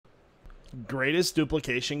Greatest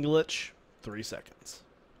duplication glitch, 3 seconds.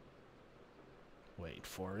 Wait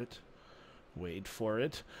for it. Wait for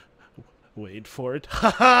it. Wait for it. Ha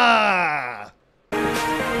ha!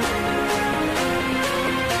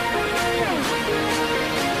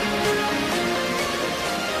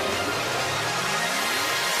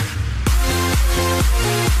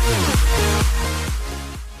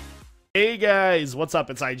 Hey guys, what's up?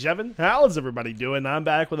 It's iJevin. How's everybody doing? I'm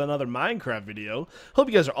back with another Minecraft video. Hope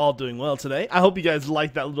you guys are all doing well today. I hope you guys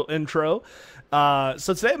like that little intro.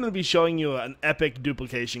 So today I'm going to be showing you an epic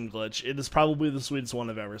duplication glitch. It is probably the sweetest one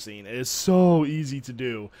I've ever seen. It is so easy to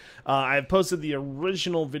do. I've posted the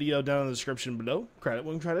original video down in the description below. Credit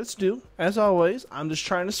when credit's due. As always, I'm just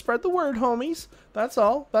trying to spread the word, homies. That's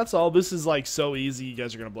all. That's all. This is like so easy. You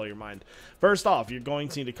guys are going to blow your mind. First off, you're going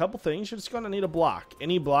to need a couple things. You're just going to need a block.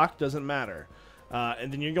 Any block doesn't matter.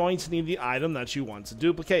 And then you're going to need the item that you want to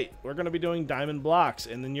duplicate. We're going to be doing diamond blocks.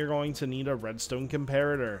 And then you're going to need a redstone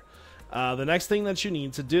comparator. The next thing that you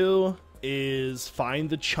need to do is find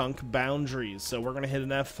the chunk boundaries. So we're going to hit an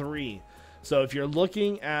F3. So if you're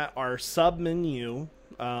looking at our sub menu,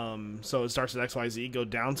 so it starts at XYZ, go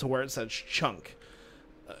down to where it says chunk.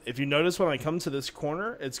 If you notice, when I come to this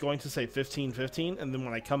corner, it's going to say 1515, and then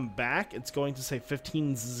when I come back, it's going to say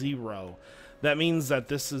 150. That means that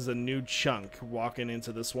this is a new chunk walking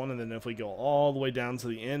into this one, and then if we go all the way down to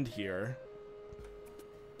the end here,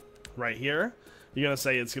 right here, you're going to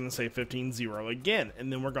say it's going to say 150 again, and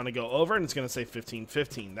then we're going to go over and it's going to say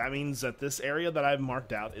 1515. That means that this area that I've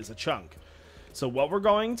marked out is a chunk. So what we're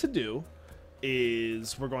going to do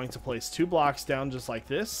is we're going to place 2 blocks down just like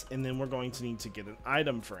this, and then we're going to need to get an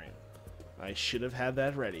item frame. I should have had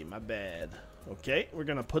that ready, my bad. Okay, we're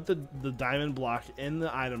going to put the diamond block in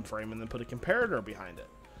the item frame and then put a comparator behind it.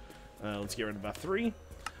 Let's get rid of F3.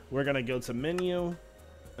 We're going to go to menu,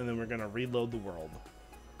 and then we're going to reload the world.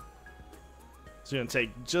 So you're going to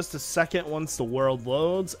take just a second once the world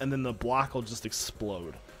loads, and then the block will just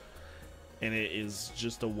explode. And it is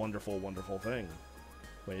just a wonderful, wonderful thing.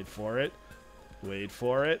 Wait for it. Wait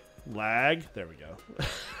for it. Lag. There we go.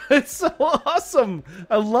 It's so awesome.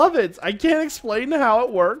 I love it. I can't explain how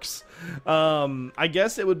it works. I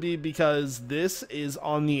guess it would be because this is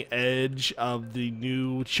on the edge of the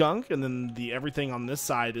new chunk, and then everything on this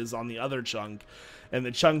side is on the other chunk. And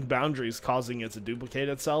the chunk boundary is causing it to duplicate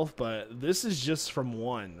itself, but this is just from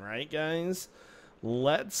one, right, guys?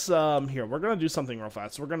 Let's here, we're gonna do something real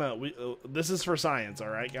fast. We're gonna this is for science, all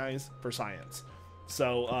right, guys? For science.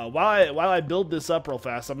 So while I build this up real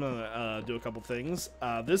fast, I'm gonna do a couple things.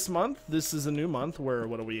 This month, this is a new month. Where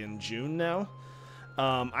what are we in June now?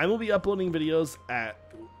 I will be uploading videos at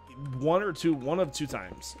one of two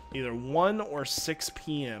times, either 1 or 6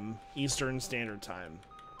 p.m. Eastern Standard Time.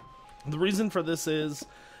 The reason for this is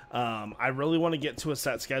I really want to get to a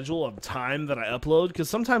set schedule of time that I upload, because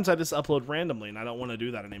sometimes I just upload randomly and I don't want to do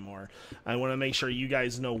that anymore. I want to make sure you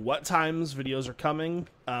guys know what times videos are coming.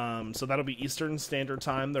 So that'll be Eastern Standard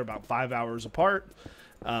Time. They're about 5 hours apart.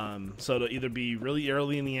 So it'll either be really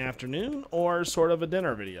early in the afternoon or sort of a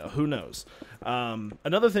dinner video. Who knows?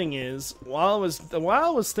 Another thing is, while I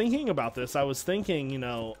was thinking about this, I was thinking, you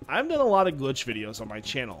know, I've done a lot of glitch videos on my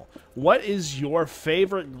channel. What is your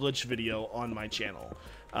favorite glitch video on my channel?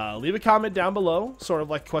 Leave a comment down below, sort of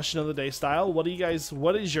like question of the day style. What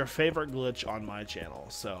is your favorite glitch on my channel?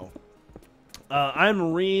 So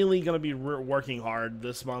I'm really going to be working hard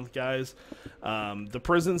this month, guys. The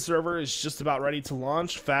prison server is just about ready to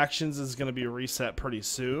launch. Factions is going to be reset pretty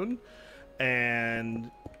soon. And,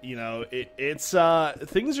 you know, it's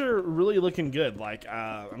things are really looking good. Like,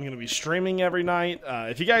 I'm going to be streaming every night.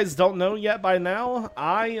 If you guys don't know yet by now,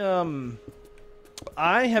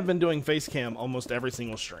 I have been doing face cam almost every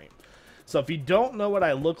single stream. So if you don't know what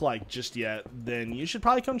I look like just yet, then you should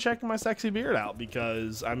probably come check my sexy beard out,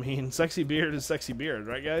 because, I mean, sexy beard is sexy beard,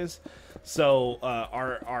 right, guys? So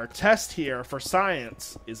our test here for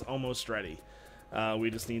science is almost ready. We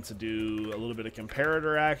just need to do a little bit of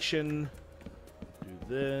comparator action. Do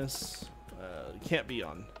this. It can't be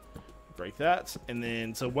on. Break that. And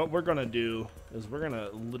then, so what we're going to do is we're going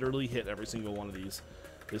to literally hit every single one of these.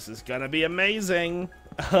 This is gonna be amazing.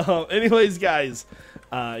 Anyways, guys,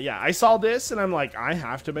 yeah, I saw this and I'm like, I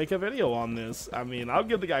have to make a video on this. I mean, I'll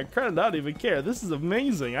give the guy credit. I don't even care. This is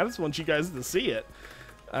amazing. I just want you guys to see it.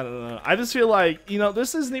 I don't know. I just feel like, you know,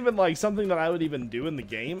 this isn't even like something that I would even do in the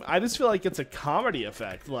game. I just feel like it's a comedy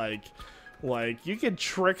effect. Like you could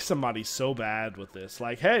trick somebody so bad with this.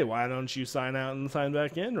 Like, hey, why don't you sign out and sign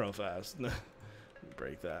back in real fast?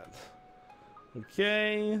 Break that.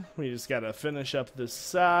 Okay, we just gotta finish up this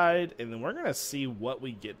side, and then we're gonna see what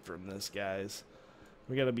we get from this, guys.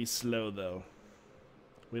 We gotta be slow, though.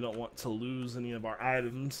 We don't want to lose any of our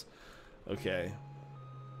items. Okay.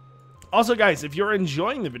 Also, guys, if you're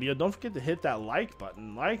enjoying the video, don't forget to hit that like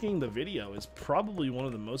button. Liking the video is probably one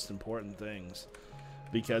of the most important things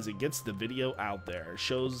because it gets the video out there. It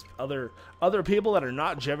shows other people that are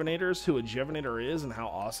not Jevinators who a Jevinator is and how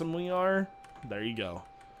awesome we are. There you go.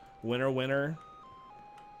 Winner, winner.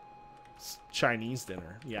 Chinese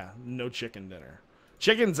dinner. Yeah, no chicken dinner.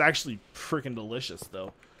 Chicken's actually freaking delicious,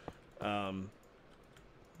 though.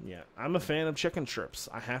 Yeah, I'm a fan of chicken strips.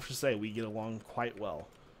 I have to say, we get along quite well.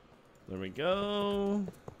 There we go.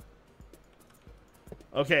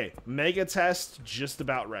 Okay, mega test just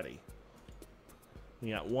about ready. We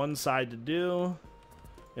got one side to do.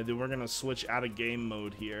 And then we're going to switch out of game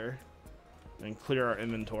mode here. And clear our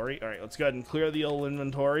inventory. Alright, let's go ahead and clear the old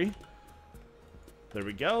inventory. There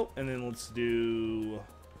we go. And then let's do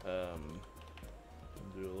a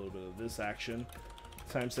little bit of this action.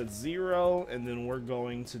 Time set 0. And then we're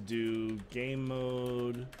going to do game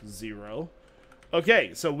mode 0.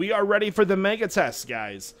 Okay, so we are ready for the mega test,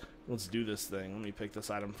 guys. Let's do this thing. Let me pick this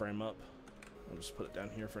item frame up. I'll just put it down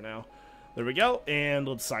here for now. There we go. And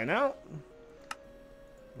let's sign out.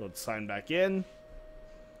 Let's sign back in.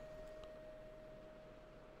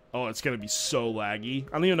 Oh, it's going to be so laggy.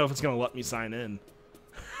 I don't even know if it's going to let me sign in.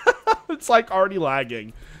 It's like already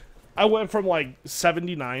lagging. I went from like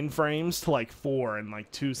 79 frames to like 4 in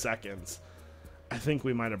like 2 seconds. I think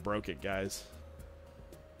we might have broke it, guys.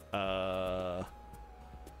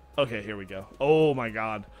 Okay, here we go. Oh my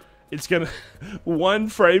god. It's gonna 1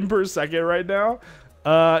 frame per second right now.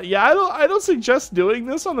 Yeah, I don't suggest doing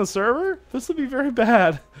this on the server. This would be very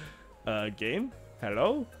bad. Game?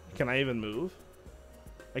 Hello? Can I even move?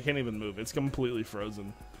 I can't even move. It's completely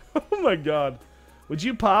frozen. Oh my god. Would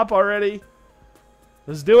you pop already?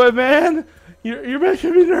 Let's do it, man. You're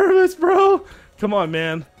making me nervous, bro. Come on,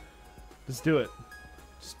 man. Let's do it.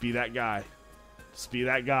 Just be that guy. Just be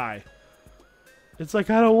that guy. It's like,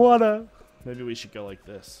 I don't wanna. Maybe we should go like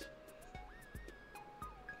this.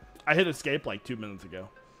 I hit escape like 2 minutes ago.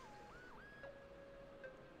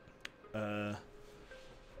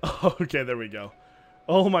 Okay, there we go.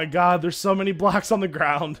 Oh my god, there's so many blocks on the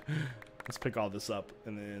ground. Let's pick all this up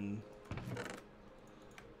and then...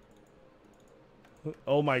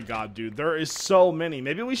 Oh my god, dude. There is so many.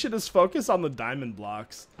 Maybe we should just focus on the diamond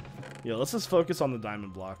blocks. Yeah, let's just focus on the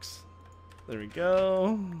diamond blocks. There we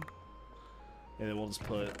go. And then we'll just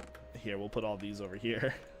put... Here, we'll put all these over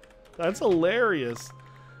here. That's hilarious.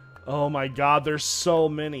 Oh my god, there's so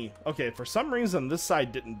many. Okay, for some reason, this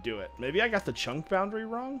side didn't do it. Maybe I got the chunk boundary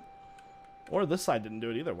wrong? Or this side didn't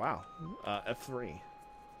do it either. Wow. F3.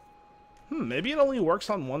 Maybe it only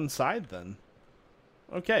works on one side then.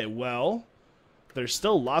 Okay, well... There's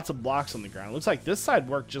still lots of blocks on the ground. Looks like this side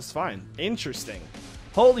worked just fine. Interesting.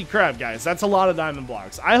 Holy crap, guys. That's a lot of diamond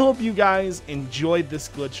blocks. I hope you guys enjoyed this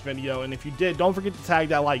glitch video. And if you did, don't forget to tag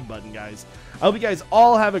that like button, guys. I hope you guys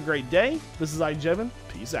all have a great day. This is iJevin.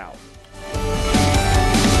 Peace out.